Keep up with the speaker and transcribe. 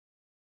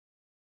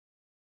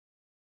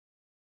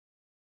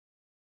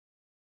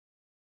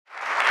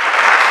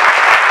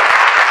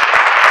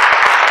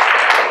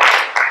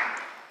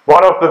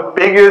One of the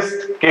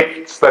biggest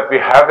gifts that we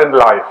have in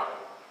life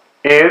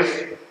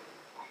is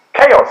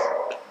chaos.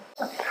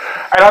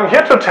 And I'm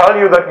here to tell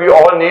you that we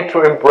all need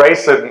to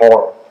embrace it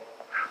more.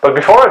 But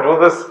before I do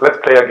this, let's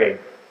play a game.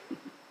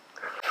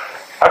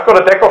 I've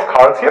got a deck of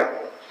cards here.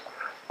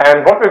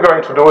 And what we're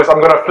going to do is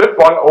I'm going to flip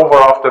one over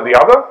after the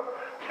other.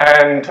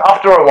 And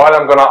after a while,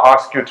 I'm going to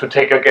ask you to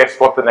take a guess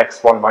what the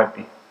next one might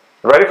be.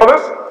 You ready for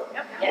this?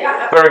 Yep.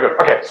 Yeah. Very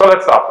good. Okay, so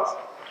let's start this.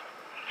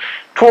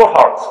 2 of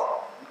hearts.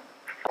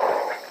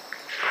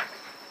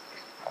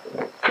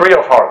 3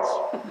 of hearts.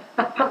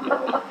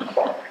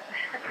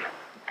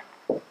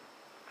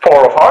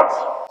 4 of hearts.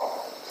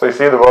 So you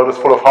see the world is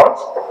full of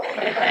hearts.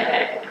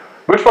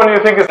 Which one do you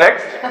think is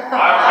next? 5 of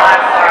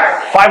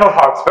hearts. 5 of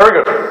hearts.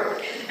 Very good.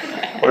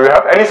 What do we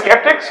have? Any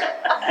skeptics?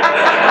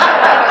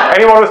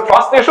 Anyone with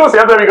trust issues?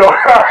 Yeah, there we go.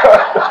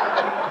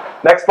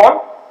 Next one?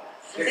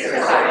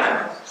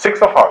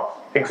 6 of hearts.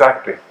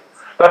 Exactly.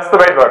 That's the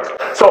way it works.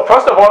 So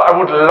first of all, I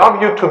would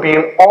love you to be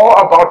in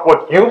awe about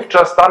what you've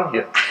just done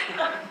here.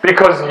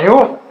 Because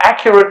you've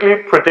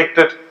accurately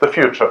predicted the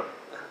future.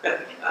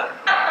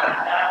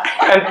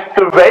 And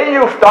the way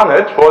you've done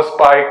it was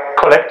by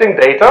collecting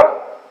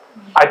data,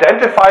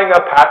 identifying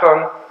a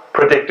pattern,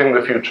 predicting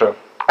the future.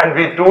 And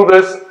we do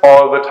this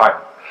all the time.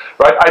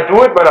 Right? I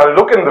do it when I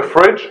look in the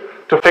fridge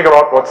to figure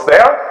out what's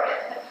there,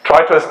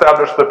 try to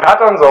establish the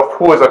patterns of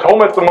who is at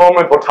home at the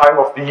moment, what time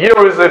of the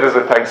year is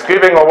it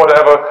Thanksgiving or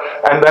whatever,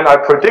 and then I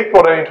predict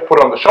what I need to put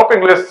on the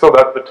shopping list so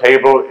that the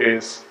table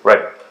is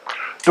ready.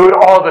 Do it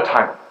all the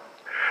time.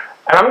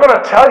 And I'm going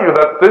to tell you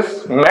that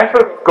this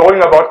method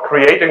going about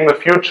creating the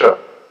future,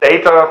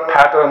 data,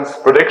 patterns,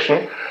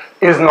 prediction,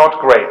 is not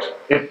great.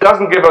 It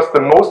doesn't give us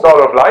the most out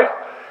of life.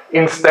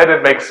 Instead,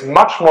 it makes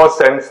much more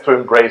sense to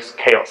embrace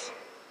chaos.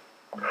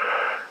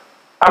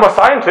 I'm a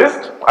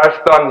scientist.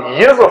 I've done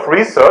years of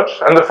research,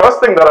 and the first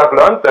thing that I've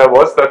learned there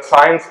was that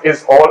science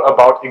is all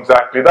about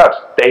exactly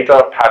that,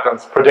 data,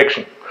 patterns,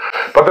 prediction.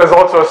 But there's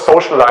also a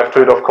social life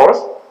to it, of course.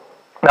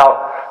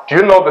 Now, do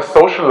you know the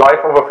social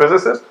life of a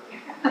physicist?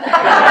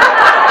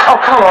 Oh,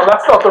 come on,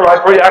 that's not the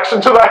right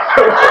reaction to that.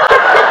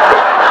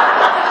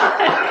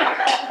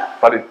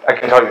 But I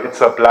can tell you, it's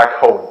a black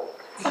hole,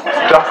 just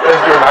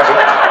as you imagine.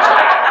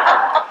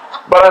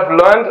 But I've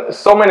learned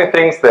so many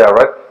things there,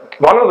 right?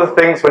 One of the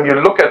things when you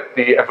look at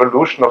the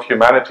evolution of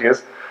humanity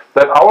is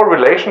that our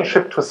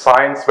relationship to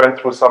science went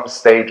through some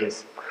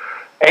stages.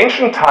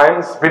 Ancient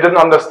times, we didn't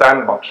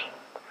understand much.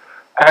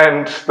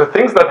 And the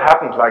things that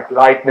happened, like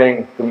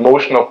lightning, the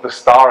motion of the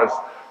stars,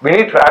 we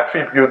need to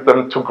attribute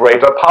them to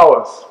greater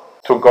powers,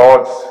 to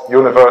God's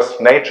universe,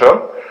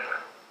 nature.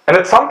 And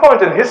at some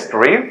point in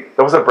history,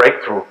 there was a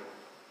breakthrough.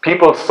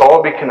 People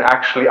saw we can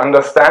actually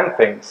understand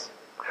things.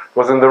 It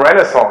was in the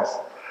Renaissance.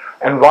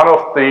 And one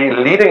of the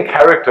leading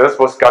characters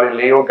was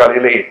Galileo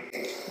Galilei.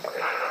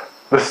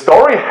 The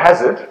story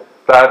has it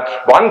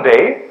that one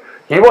day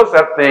he was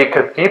at the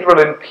cathedral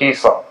in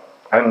Pisa.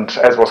 And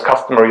as was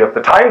customary at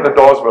the time, the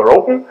doors were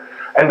open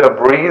and a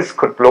breeze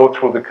could blow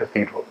through the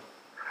cathedral.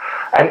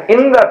 And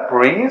in that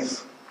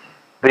breeze,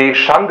 the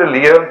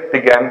chandelier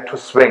began to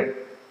swing,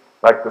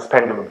 like this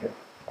pendulum here.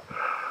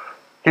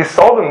 He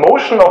saw the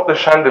motion of the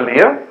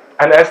chandelier,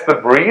 and as the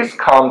breeze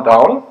calmed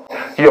down,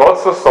 he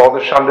also saw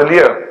the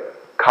chandelier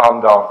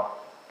calm down.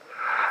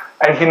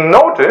 And he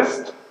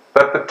noticed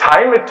that the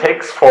time it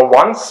takes for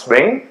one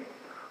swing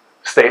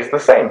stays the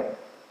same.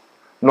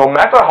 No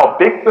matter how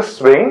big the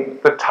swing,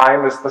 the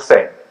time is the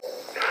same.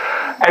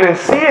 And in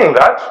seeing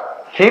that,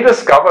 he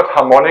discovered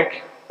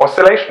harmonic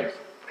oscillations.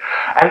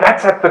 And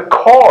that's at the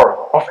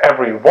core of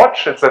every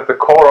watch, it's at the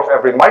core of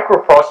every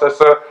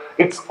microprocessor,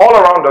 it's all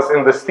around us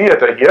in this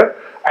theater here,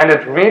 and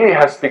it really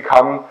has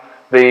become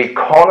the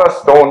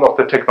cornerstone of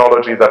the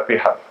technology that we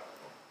have.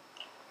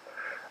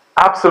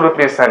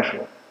 Absolutely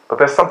essential. But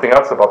there's something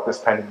else about this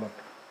pendulum.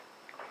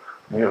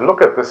 When you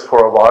look at this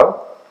for a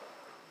while,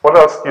 what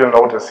else do you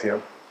notice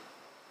here?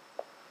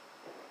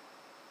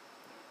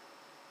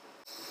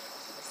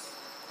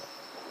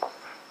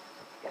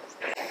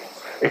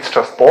 It's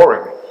just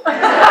boring.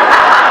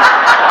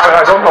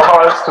 I don't know how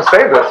else to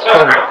say this.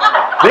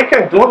 We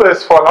can do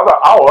this for another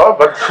hour,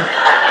 but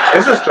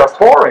this is just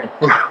boring.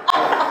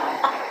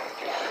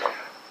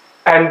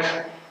 And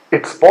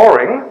it's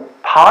boring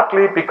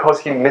partly because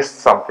he missed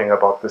something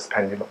about this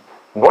pendulum.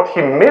 What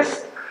he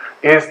missed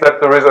is that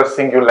there is a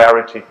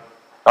singularity.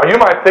 Now you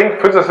might think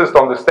physicist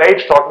on the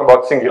stage talking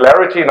about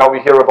singularity, now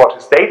we hear about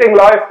his dating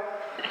life.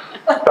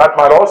 That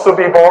might also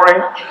be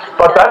boring,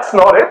 but that's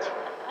not it.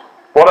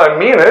 What I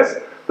mean is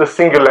the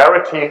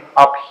singularity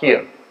up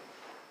here.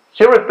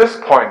 Here at this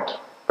point,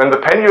 when the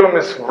pendulum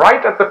is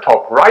right at the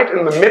top, right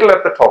in the middle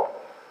at the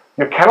top,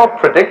 you cannot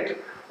predict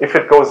if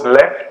it goes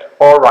left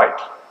or right.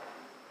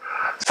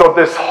 So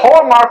this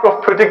hallmark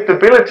of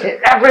predictability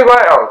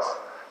everywhere else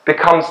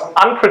becomes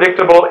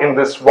unpredictable in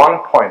this one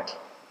point.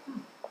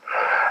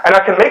 And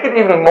I can make it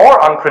even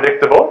more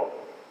unpredictable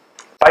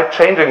by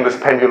changing this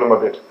pendulum a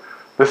bit.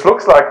 This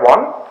looks like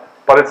 1,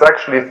 but it's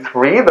actually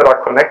 3 that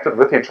are connected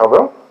with each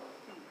other.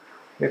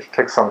 Need to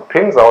take some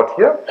pins out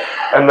here,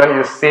 and then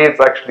you see it's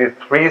actually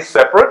 3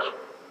 separate,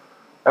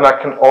 and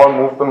I can all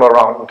move them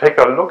around. And take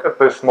a look at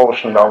this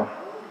motion now.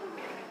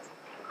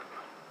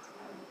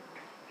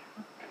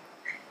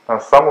 Now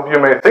some of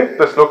you may think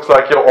this looks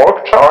like your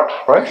org chart,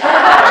 right?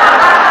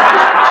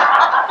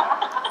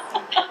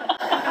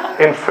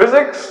 In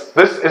physics,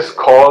 this is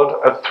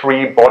called a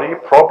 3-body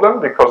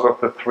problem because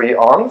of the 3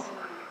 arms.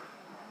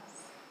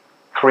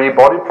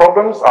 3-body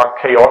problems are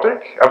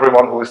chaotic.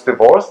 Everyone who is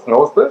divorced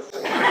knows this.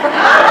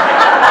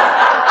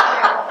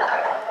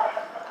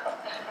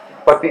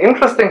 But the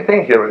interesting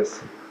thing here is,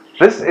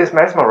 this is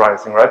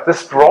mesmerizing, right?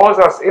 This draws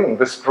us in.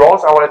 This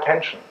draws our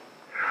attention.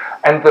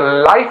 And the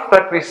life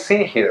that we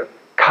see here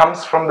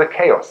comes from the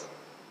chaos.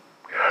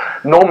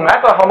 No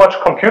matter how much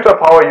computer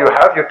power you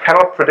have, you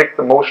cannot predict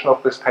the motion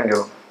of this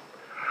pendulum.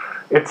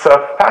 It's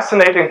a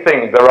fascinating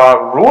thing. There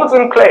are rules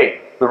in play.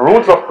 The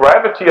rules of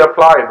gravity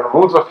apply, the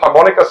rules of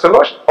harmonic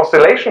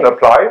oscillation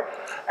apply,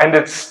 and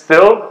it's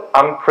still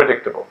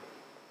unpredictable.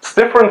 It's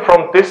different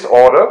from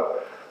disorder,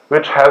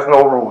 which has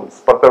no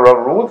rules. But there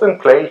are rules in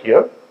play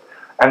here,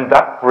 and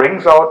that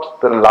brings out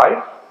the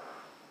life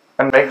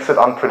and makes it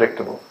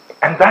unpredictable.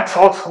 And that's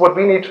also what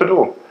we need to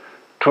do,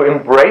 to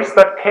embrace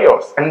that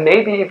chaos, and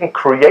maybe even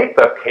create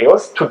that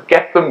chaos to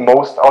get the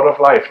most out of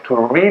life, to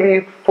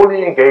really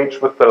fully engage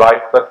with the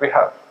life that we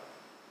have.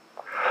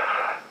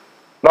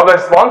 Now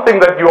there's one thing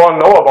that you all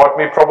know about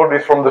me probably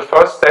from the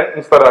first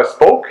sentence that I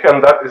spoke,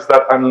 and that is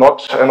that I'm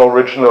not an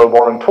original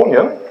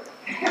Warrentonian.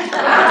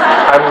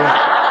 I'm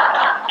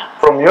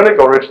from Munich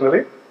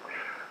originally.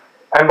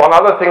 And one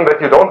other thing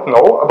that you don't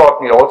know about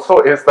me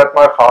also is that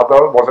my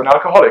father was an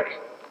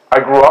alcoholic. I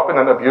grew up in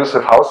an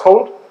abusive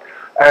household,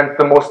 and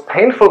the most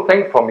painful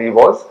thing for me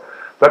was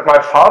that my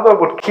father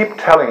would keep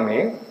telling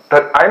me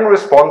that I'm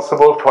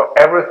responsible for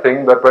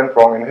everything that went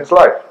wrong in his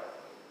life.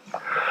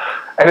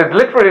 And it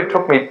literally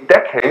took me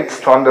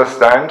decades to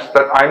understand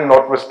that I'm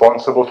not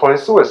responsible for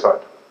his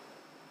suicide.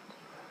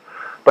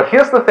 But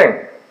here's the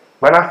thing.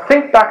 When I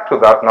think back to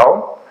that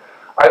now,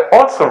 I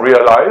also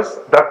realize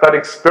that that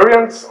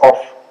experience of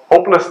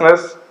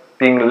hopelessness,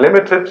 being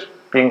limited,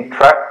 being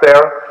trapped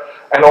there,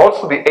 and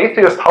also the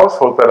atheist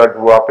household that I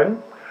grew up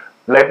in,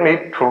 led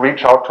me to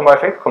reach out to my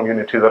faith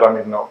community that I'm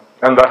in now.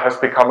 And that has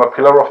become a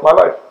pillar of my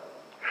life.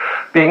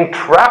 Being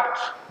trapped,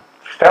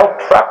 felt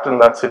trapped in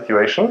that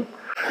situation,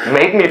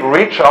 made me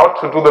reach out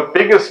to do the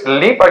biggest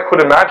leap I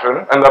could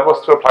imagine, and that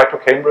was to apply to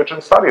Cambridge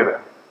and study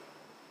there.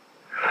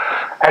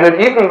 And it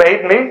even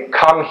made me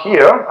come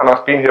here, and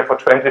I've been here for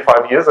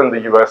 25 years in the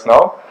US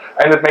now,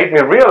 and it made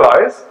me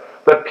realize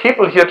that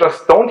people here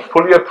just don't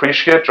fully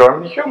appreciate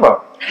German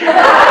humor.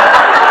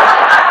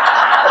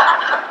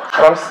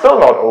 And I'm still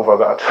not over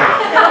that.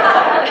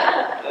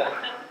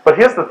 But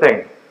here's the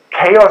thing.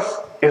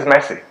 Chaos is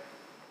messy.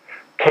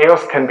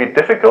 Chaos can be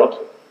difficult.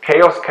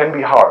 Chaos can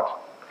be hard.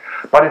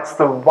 But it's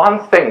the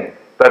one thing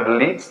that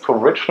leads to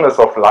richness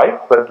of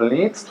life, that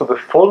leads to the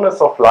fullness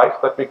of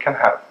life that we can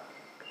have.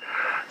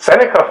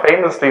 Seneca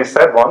famously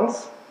said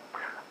once,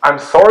 "I'm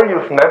sorry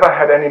you've never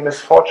had any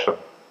misfortune.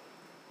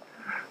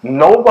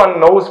 No one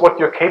knows what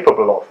you're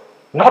capable of,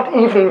 not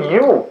even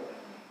you."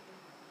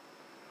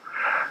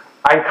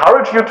 I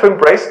encourage you to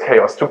embrace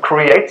chaos, to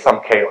create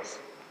some chaos.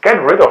 Get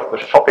rid of the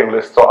shopping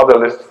lists or other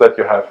lists that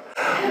you have.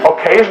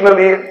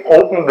 Occasionally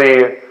open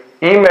the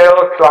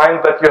email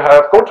client that you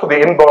have, go to the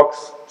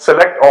inbox,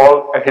 select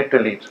all, and hit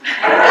delete.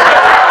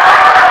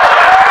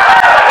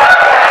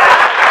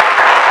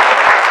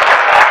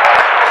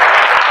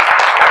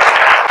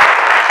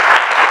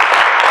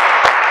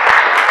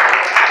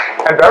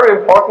 And very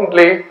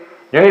importantly,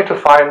 you need to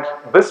find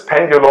this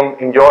pendulum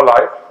in your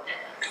life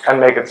and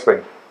make it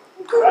swing.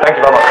 Thank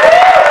you very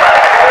much.